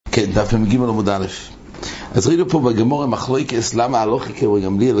כן, דף מגיעים עמוד א'. אז ראינו פה בגמור מחלוקת למה הלוכי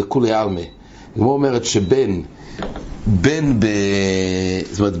כגמליאל לכולי עלמא. הגמור אומרת שבין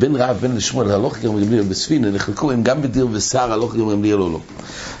רב, בין לשמואל, הלוכי כגמליאל בספינה, נחלקו הם גם בדיר ושר הלוכי כגמליאל או לא.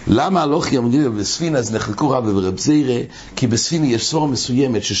 למה הלוכי כגמליאל בספינה? אז נחלקו רב ורב זירא, כי בספינה יש סבורה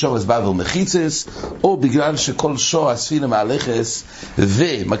מסוימת ששור הסבבל מחיצס, או בגלל שכל שור הספינה מהלכס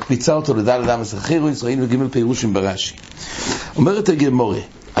ומקפיצה אותו לדל אדם אחר, ראינו ג' פירושים ברש"י. אומרת הגמורה,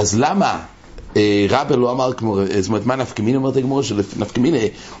 אז למה רבא לא אמר כמו, זאת אומרת, מה נפקמינה? אומרת הגמורה שנפקמינה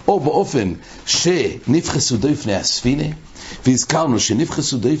או באופן שנפחסו דפני הספינה, והזכרנו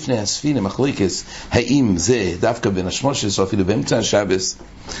שנפחסו דפני הספינה מחלוקת האם זה דווקא בין השמושס או אפילו באמצע השבס,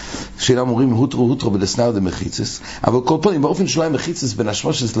 שאלה אומרים הוטרו בדסנר דמחיצס, אבל כל פעם באופן שלא היה מחיצס בין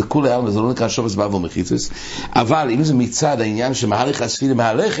השמושס לכולי עלמא, זה לא נקרא שובס בעבור מחיצס. אבל אם זה מצד העניין שמהלך הספינה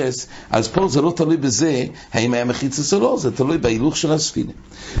מהלכס, אז פה זה לא תלוי בזה האם היה מחיצס או לא, זה תלוי בהילוך של הספינה.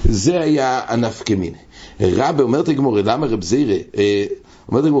 זה היה הנפקמינה. רבא אומרת הגמורה, למה רב זירא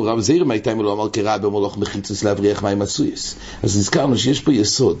אומרת הגמורה, רב זירא מהייתה אם לא אמר כרבא אומר לך מחיצס להבריח מים עשויס. אז נזכרנו שיש פה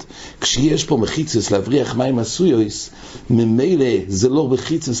יסוד, כשיש פה מחיצס להבריח מים עשויס, ממילא זה לא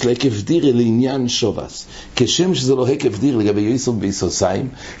מחיצס להיקף דיר לעניין שובס, כשם שזה לא היקף דיר לגבי יסוד ביסוסיים,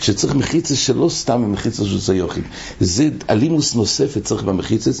 שצריך מחיצס שלא סתם מחיצס של סיוחים, זה אלימוס נוספת צריך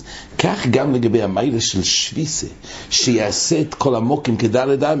במחיצס. כך גם לגבי המיילה של שוויסה, שיעשה את כל המוקים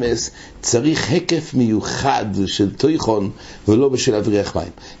כדלת אמס, צריך היקף מיוחד של תויכון ולא בשביל להבריח מים.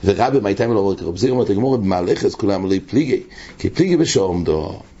 ורבא מהייתה אם לא אומר כרב זירא אומרת הגמורה במהלכס כולם לא פליגי, כי פליגי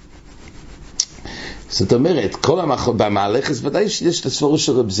בשעומדו. זאת אומרת, במהלכס ודאי שיש את הסבורה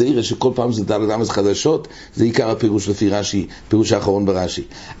של רב זירא שכל פעם זה דלת אמס חדשות, זה עיקר הפירוש לפי רש"י, פירוש האחרון ברש"י.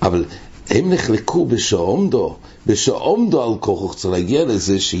 אבל הם נחלקו בשעומדו על כוחו, צריך להגיע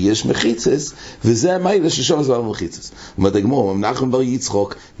לזה שיש מחיצס, וזה המיילה ששובס בעבור מחיצס. אומרת הגמור, מנחם בר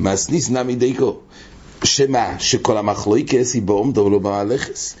יצחוק, מסניס נמי דייקו, שמה? שכל המחלוקת היא בעומדו ולא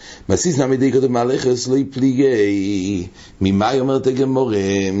במהלכס. מסניס נמי דייקו במהלכס לא יפליגי. ממה אומרת הגמור?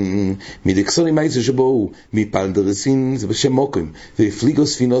 מדקסוני מייסה שבו הוא, מפלדרסין זה בשם מוקם, והפליגו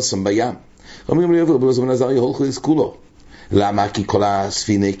ספינוסם בים. אומרים לי עבר, בלו זמן עזרי הולכו לסכולו. למה? כי כל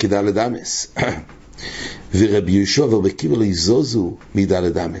הספינה כדלת אמס. ורבי יהושע ורבקיבא לא יזוזו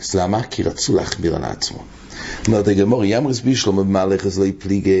מדלת אמס. למה? כי רצו להחמיר על עצמו. אומרת הגמור, ימרס בישלום במהלכס לא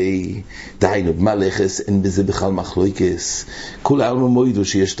יפליגי. דהיינו, במהלכס אין בזה בכלל מחלוקס. כול העלמא מוידו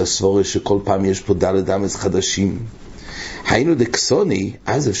שיש את הסבורה שכל פעם יש פה דלת אמס חדשים. היינו דקסוני,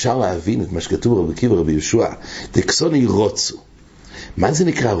 אז אפשר להבין את מה שכתוב רבי עקיבא ורבי יהושע. דקסוני רוצו. מה זה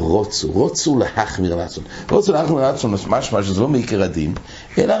נקרא רוצו? רוצו להחמיר על עצמם. רוצו להחמיר על עצמם, משמע שזה לא מעיקר הדין,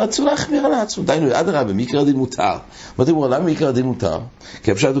 אלא רצו להחמיר על עצמם. דיינו, עד הרבה, מעיקר הדין מותר. אמרתי, למה מעיקר הדין מותר?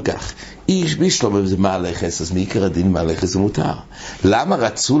 כי אפשר לדעת כך, איש בישלום זה מהלכס, אז מעיקר הדין מהלכס זה מותר. למה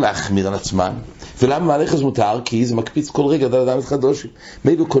רצו להחמיר על עצמם? ולמה מהלכס מותר? כי זה מקפיץ כל רגע דלת אמס חדושים.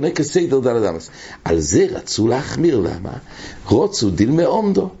 מילא קונה כסדר דלת אמס. על זה רצו להחמיר, למה? רוצו דיל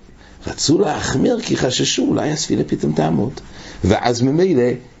מעומדו. רצו להחמיר כי חששו, אולי הספינה פתאום תעמוד. ואז ממילא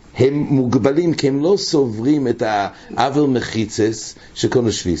הם מוגבלים, כי הם לא סוברים את העבר מחיצס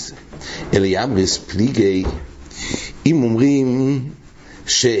שקונו שוויסה. אלא ימרס פליגי, אם אומרים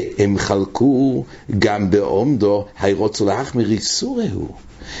שהם חלקו גם בעומדו, היי רוצו להחמיר איסורהו.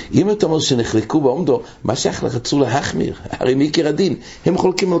 אם אתה אומר שנחלקו בעומדו, מה שייך רצו להחמיר? הרי מעיקר הדין, הם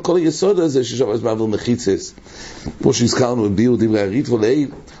חולקים על כל היסוד הזה ששובס בעבור מחיצס. כמו שהזכרנו, הביאו דברי הריטב"א לעיל,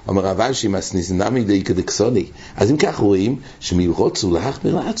 אומר רבן שמסניס נמי דייקא דקסוני. אז אם כך רואים שמירוצו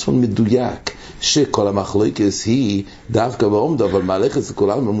להחמיר לעצמם מדויק, שכל המחלוקת היא דווקא בעומדו, אבל מהלכת זה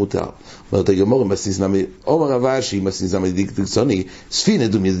כולם מותר. אומרת הגמור, מסניס נמי, אומר רבן שמסניס נמי דייקא דקסוני, ספינה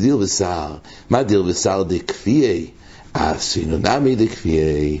דומי דיר ושר. מה דיר ושר דקפייה? ספינה נמי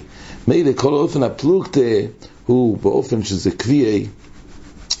דקפייה. מילא כל אופן הפלוגתא הוא באופן שזה קפייה,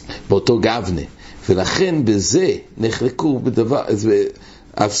 באותו גבנה. ולכן בזה נחלקו בדבר,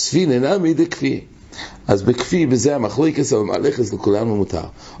 אף ספינה נמי דקפייה. אז בקפיא בזה המחלוקת, אבל מהלכס לכולנו מותר.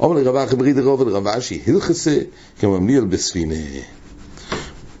 אומר לרבא חברי דרוב ולרבא שהילכסה כממליאל בספינה.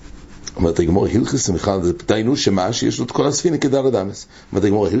 אומרת הגמור, הילכסה מחל זה פתיינו שמה שיש לו את כל הספינה כדלת אמס. אומרת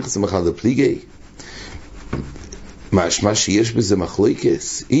הגמור, הילכסה מחל זה פליגי. מה שיש בזה מחלוקת,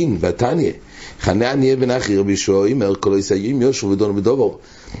 אין והתניא. חנה עניה בן אחי רבי יהושע אומר, כל היסעים יושרו ודונו בדובר.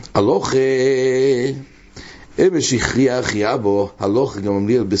 הלוך אמש הכריח יבו, הלוך גם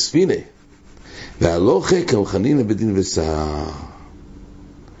ממליאל בספינה. והלוך כמחנין בדין וסער.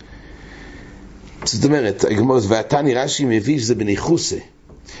 זאת אומרת, הגמור, והתני רש"י מביא שזה בניחוסה.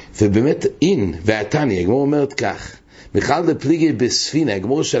 ובאמת אין, והתני, הגמור אומרת כך, מיכל דפליגי בספינה,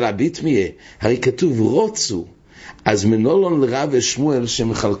 הגמור של הביטמיה, הרי כתוב רוצו, אז מנולון לרב ושמואל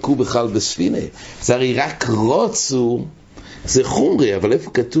שהם חלקו בכלל בספינה, זה הרי רק רוצו, זה חומרי, אבל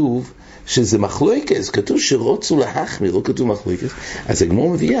איפה כתוב שזה מחלוקס? כתוב שרוצו להחמיר, לא כתוב מחלוקס. אז הגמרא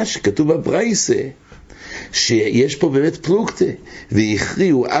מביאה שכתוב בברייסה שיש פה באמת פלוגתא,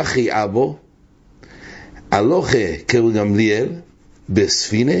 והכריעו אחי אבו הלוכה כגמליאל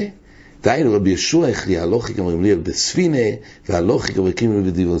בספינה, דהיינו רבי ישוע הכריע הלוכה כגמליאל בספינה והלוכה כבקימו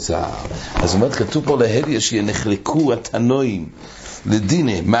בדיבור סער. אז אומרת כתוב פה להדיה שנחלקו התנועים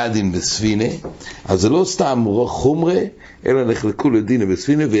לדינה מה הדין בספינה, אז זה לא סתם חומרה, אלא נחלקו לדינה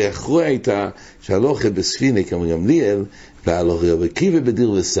בספינה, ויכרוע איתה שהלוכה בספינה כגמליאל והלוכה כבקימו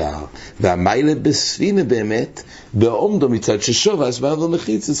בדיר וסער, והמיילה בספינה באמת בעומדו מצד ששוב אז בעדו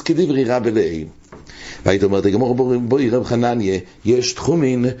מחיץ אז כדברי רב אליהם. והיית אומרת, בואי רב חנניה, יש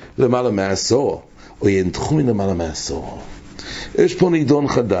תחומין למעלה מעשור, או אין תחומין למעלה מעשור. יש פה נידון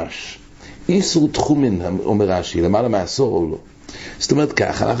חדש. איסור תחומין, אומר רש"י, למעלה מעשור או לא. זאת אומרת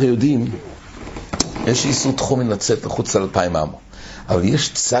כך, אנחנו יודעים, יש איסור תחומין לצאת לחוץ על 2,000 אמו. אבל יש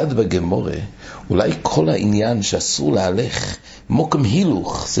צד בגמורה, אולי כל העניין שאסור להלך, מוקם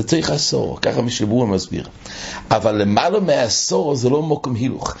הילוך, זה צריך עשור, ככה משלבור מסביר. אבל למעלה מעשור זה לא מוקם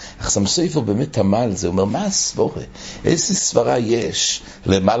הילוך. אחסם סופר באמת תמל זה, הוא אומר, מה הסבורה? איזה סברה יש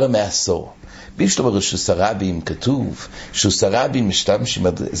למעלה מעשור? בישלום רשוס הרבים כתוב, שוס הרבים משתמשים,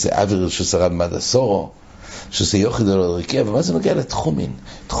 זה אוויר רשוס הרבים עד עשור, שזה יוחד או רקיע, אבל מה זה נוגע לתחומין?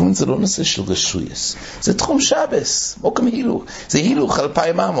 תחומין זה לא נושא של רשויס, זה תחום שבס, מוקם הילוך, זה הילוך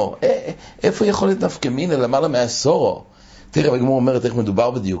 2,000 אמו, איפה יכול להיות נפקא מינה למעלה מעשור? תראה, הגמרא אומרת איך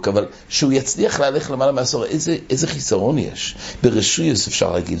מדובר בדיוק, אבל שהוא יצליח להלך למעלה מעשור, איזה חיסרון יש? ברשויס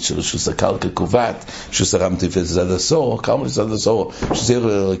אפשר להגיד שרשוס הקרקע קובעת, שוס הרם תפס עד עשור, כמה תפס עד עשור, שזה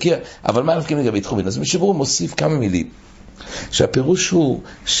רקיע, אבל מה נפקא לגבי תחומין? אז משבור מוסיף כמה מילים. שהפירוש הוא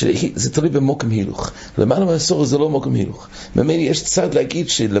שזה תלוי במוקם הילוך. למעלה מעשור זה לא מוקם הילוך. ממני יש צד להגיד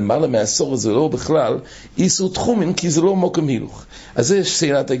שלמעלה מעשור זה לא בכלל איסור תחומים, כי זה לא מוקם הילוך. אז זה יש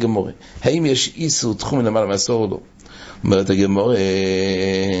שאלת הגמורה. האם יש איסור תחומים למעלה מעשור או לא? אומרת הגמורה,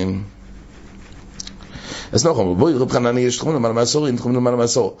 אז נכון, בואי רב חנניה יש תחומים למעלה מעשור, אין תחומים למעלה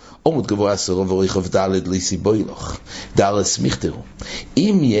מעשור. עומד גבוה עשור ורחב דלת ליסי בוילוך. דלת סמיכתרו.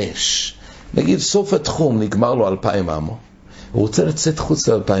 אם יש, נגיד סוף התחום נגמר לו 2,000 אמו, הוא רוצה לצאת חוץ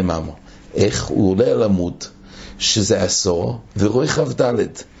ל2,000 אמו. איך? הוא עולה על עמוד שזה עשור ורואה חב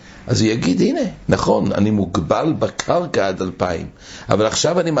דלת. אז הוא יגיד, הנה, נכון, אני מוגבל בקרקע עד 2,000, אבל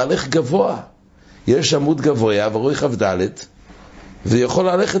עכשיו אני מהלך גבוה. יש עמוד גבוה ורואה חב דלת, ויכול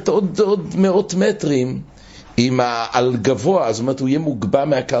ללכת עוד 100 מטרים על גבוה, זאת אומרת, הוא יהיה מוגבה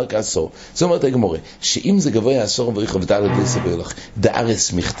מהקרקע עשור. זאת אומרת, הגמורה, שאם זה גבוה עשור ורואה חב דלת, יסבר לך,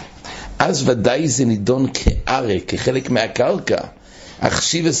 דארס מיכתה. אז ודאי זה נידון כערה, כחלק מהקרקע,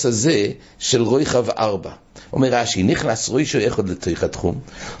 החשיבס הזה של רויחב 4. אומר רש"י, נכנס רוישו אחד לתוך התחום,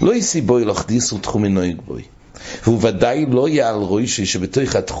 לא יסיבוי לחדיס ותחום נויג בוי. והוא ודאי לא יעל רוישו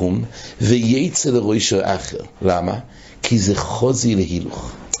שבתוך התחום, וייצא לרוישו אחר. למה? כי זה חוזי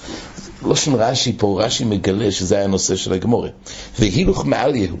להילוך. לא שם רש"י פה, רש"י מגלה שזה היה הנושא של הגמורה. והילוך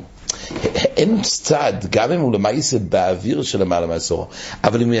מעל יהו. אין צד, גם אם הוא למעשה באוויר של למעלה מעשור,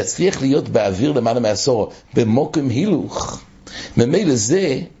 אבל אם הוא יצליח להיות באוויר למעלה מעשור במוקם הילוך, ממילא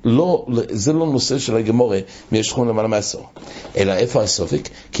זה לא נושא של הגמורה מיש תחום למעלה מעשור. אלא איפה הסופק?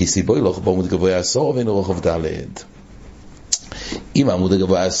 כי סיבוי לא בעמוד גבוה עשור ואינו רוחב דלת. אם העמוד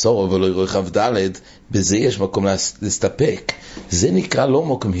הגבוה עשור ולא רוחב דלת, בזה יש מקום להסתפק. זה נקרא לא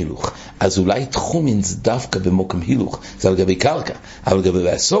מוקם הילוך. אז אולי תחומין זה דווקא במוקם הילוך, זה על גבי קרקע, אבל גבי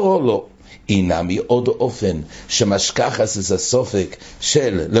עשור או לא. הנה מעוד אופן שמשכח אז הסופק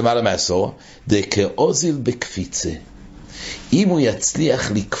של למעלה מעשור, דכאוזיל בקפיצה. אם הוא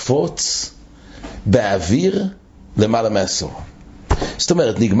יצליח לקפוץ באוויר למעלה מעשור. זאת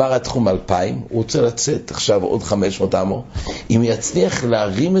אומרת, נגמר התחום 2,000, הוא רוצה לצאת עכשיו עוד 500 אמו, אם יצליח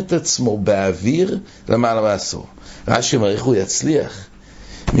להרים את עצמו באוויר למעלה מעשור. רש"י אומר, איך הוא יצליח?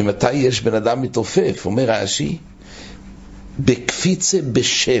 ממתי יש בן אדם מתעופף? אומר רש"י, בקפיצה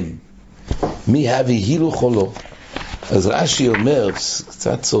בשם. מי הביא הילוך או לא? אז רש"י אומר,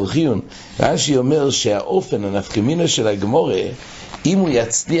 קצת צורחיון, רש"י אומר שהאופן הנפקמינה של הגמורה, אם הוא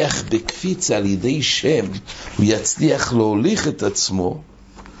יצליח בקפיצה על ידי שם, הוא יצליח להוליך את עצמו,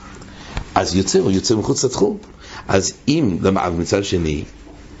 אז הוא יוצא מחוץ לתחום. אז אם, מצד שני,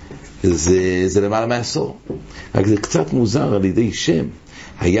 זה למעלה מעשור. רק זה קצת מוזר על ידי שם.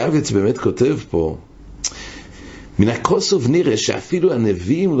 היעבץ באמת כותב פה, מן הכוסוב נראה שאפילו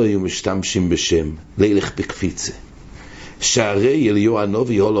הנביאים לא היו משתמשים בשם, לילך בקפיצה. שהרי אליהו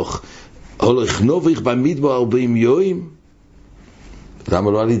הנובי הולך נוביך במדבר 40 יום,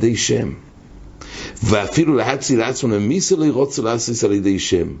 למה לא על ידי שם? ואפילו להציל לעצמו מיסה לא ירוצה לעשות על ידי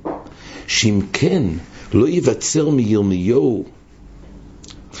שם, שאם כן לא ייווצר מירמיהו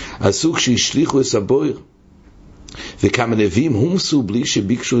הסוג שהשליחו את הבויר, וכמה נביאים הומסו בלי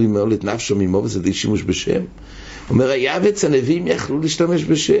שביקשו למעול את נפשו ממובס על ידי שימוש בשם. אומר היבץ, הנביאים יכלו להשתמש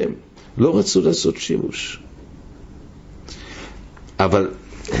בשם, לא רצו לעשות שימוש. אבל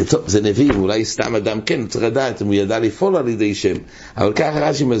טוב, זה נביא, אולי סתם אדם כן, צריך לדעת אם הוא ידע לפעול על ידי שם, אבל ככה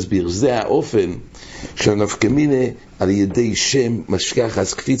רש"י מסביר, זה האופן של נפקא מינה על ידי שם משכח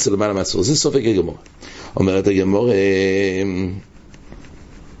אז קפיצה למעלה מהסור. זה סופק הגמרא. אומרת הגמרא,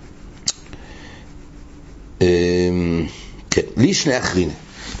 כן, לשני אחרינה.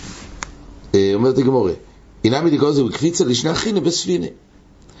 אומרת הגמרא, אינם מדגוזו בקפיצה לשני אחרינה בספינה.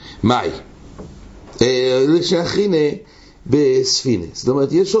 מאי? לשני אחרינה בספינה. זאת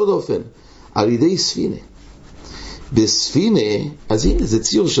אומרת, יש עוד אופן, על ידי ספינה. בספינה, אז הנה, זה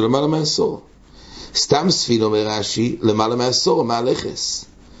ציור של למעלה מהעשור. סתם ספינה, אומר רש"י, למעלה מהעשור, מהלכס.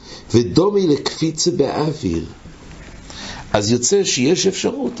 ודומי לקפיצה באוויר. אז יוצא שיש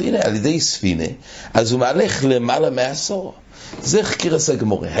אפשרות, הנה, על ידי ספינה, אז הוא מהלך למעלה מהעשור. זה חקירת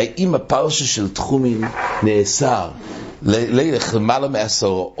הגמרא. האם הפרשה של תחומים נאסר ללך למעלה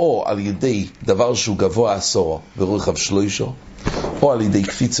מעשור, או על ידי דבר שהוא גבוה עשור ורוחב שלושה, או על ידי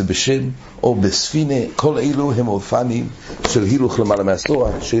קפיצה בשם, או בספינה, כל אלו הם אופנים של הילוך למעלה מעשור.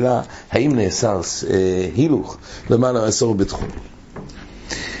 השאלה, האם נאסר הילוך למעלה מעשור בתחום?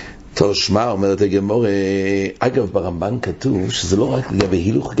 תושמע, אומרת הגמרא, אגב ברמב"ן כתוב שזה לא רק לגבי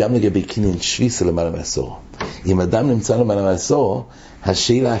הילוך, גם לגבי קניין שוויסה למעלה מעשור. אם אדם נמצא למעלה מעשור,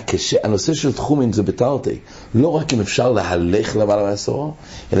 השאלה, הנושא של תחומים זה בתרתי, לא רק אם אפשר להלך למעלה מעשור,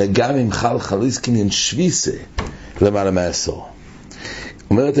 אלא גם אם חל חליס קניין שוויסה למעלה מעשור.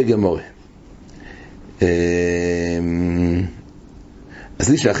 אומרת הגמרא, אז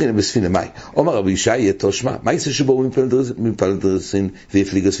לי שאכן בספינה, מאי? אומר רבי ישי, יתושמע, מה יעשה שבו הוא מפלדריסין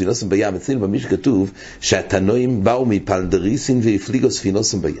ויפליגו ספינוסם בים? אצלנו במיש כתוב שהתנועים באו מפלדריסין ויפליגו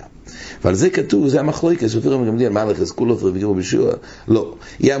ספינוסם בים. ועל זה כתוב, זה המחלוקת, סופר המגמליאל, מה הלך, כולו ורביגרו בישוע? לא.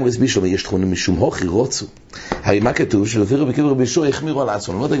 יאמרס בישלמה, יש תכונים משום הוכי רוצו. הרי מה כתוב? שלפיר ובקבר בישוע יחמירו על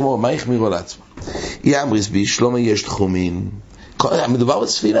עצמו. אומרת הגמרא, מה יחמירו על עצמו? יאמרס בישלמה, יש תחומים. מדובר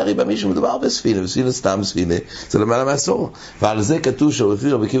בספינה, הרי במישהו מדובר בספינה, בספינה סתם ספינה, זה למעלה מעשור. ועל זה כתוב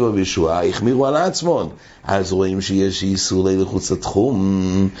שלפיר ובקבר בישוע יחמירו על עצמון. אז רואים שיש איסור לחוץ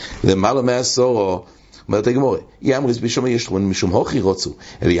לתחום למעלה מעשור. אומרת הגמרא, יאמריס בישלמה יש תחומים משום הוכי רוצו,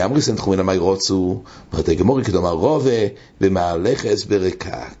 אלא יאמריס אין תחומים למי רוצו. אומרת הגמרא, כדומר רובה במהלכס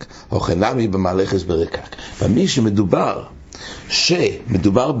ברקק, הוכנמי במהלכס ברקק. ומי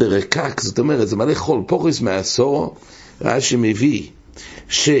שמדובר ברקק, זאת אומרת, זה מלא חול פוריס מעשור, רש"י מביא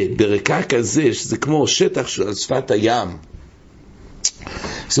שברקק הזה, שזה כמו שטח של שפת הים,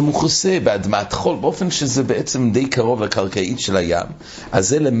 זה מכוסה באדמת חול, באופן שזה בעצם די קרוב לקרקעית של הים, אז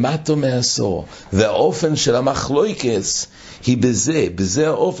זה למטו מעשור. והאופן של המחלוקס היא בזה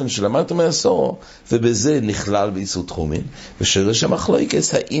האופן של למטו מעשור, ובזה נכלל באיסור תחומין. ושרש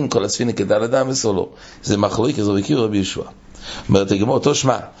המחלוקס, האם כל הספינה כדל אדם וסולו, זה מחלוקס ובקיר רבי ישוע. אומרת הגמרא, אותו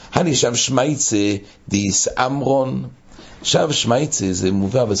שמע, אני שם שמייצה דיס אמרון. עכשיו שמייצה זה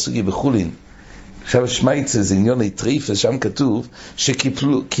מובא בסוגיה בחולין. עכשיו שמייצה זה עניון טריפס, שם כתוב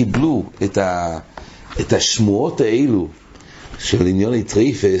שקיבלו את השמועות האלו של עניון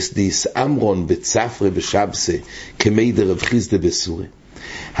טריפס דיס אמרון בצפרה בשבסה כמי דרב חיסדה בסורי.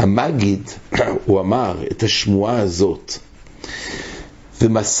 המגיד הוא אמר את השמועה הזאת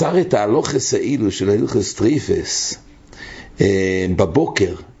ומסר את ההלוכס האלו של ההלוכס טריפס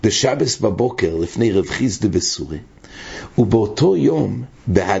בבוקר, בשבס בבוקר לפני רב חיסדה בסורי, ובאותו יום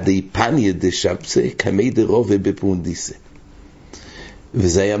בהדי פניה דשבסה כמי דרובה בפונדיסה,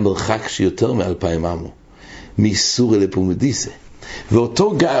 וזה היה מרחק שיותר מ2000 אמו מסורי לפונדיסה.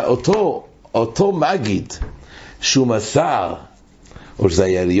 ואותו מגיד שהוא מסר, או שזה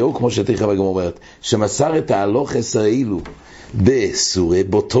היה אליהו כמו שתיכף גם אומרת, שמסר את ההלוכס האלו בסורי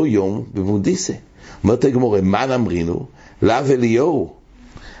באותו יום בפונדיסה. אומרת הגמרא, מה נאמרינו? לאו אליהו.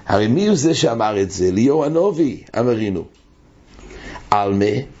 הרי מי הוא זה שאמר את זה? אליהו הנובי אמרינו. אלמה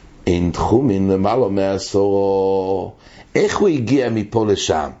אין תחומין למעלה מעשור. איך הוא הגיע מפה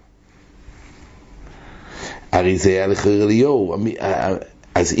לשם? הרי זה היה לחיר אליהו.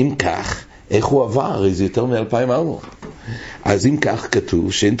 אז אם כך, איך הוא עבר? הרי זה יותר מ2000 אמו. אז אם כך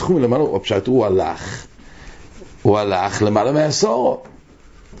כתוב שאין תחומין למעלה, או פשוט הוא הלך למעלה מעשור.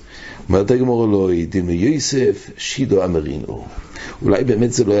 אומרת הגמרא, לא דינו יוסף שידו אמרינו. אולי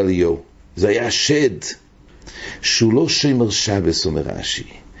באמת זה לא היה אליהו, זה היה שד שהוא לא שומר שבס, אומר רש"י.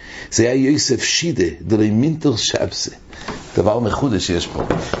 זה היה יוסף שידה דלי מינטר שבסה. דבר מחודש שיש פה.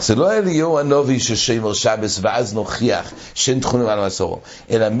 זה לא אליהו הנובי ששמר שבס ואז נוכיח שאין תכונים על מסורו,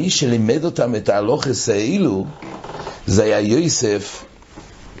 אלא מי שלימד אותם את ההלוכס האלו, זה היה יוסף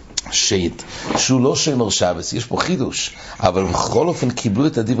שייט, שהוא לא שמר שבס, יש פה חידוש, אבל בכל אופן קיבלו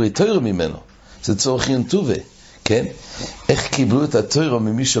את הדברי תורה ממנו. זה צורך ינטובה, כן? איך קיבלו את התורה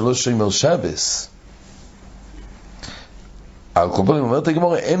ממי שלא שמר שבס? על כל פעמים אומרת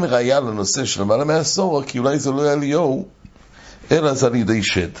הגמרא, אין ראיה לנושא של למעלה מהעשור, כי אולי זה לא היה אליהו, אלא זה על ידי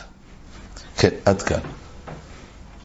שד. כן, עד כאן.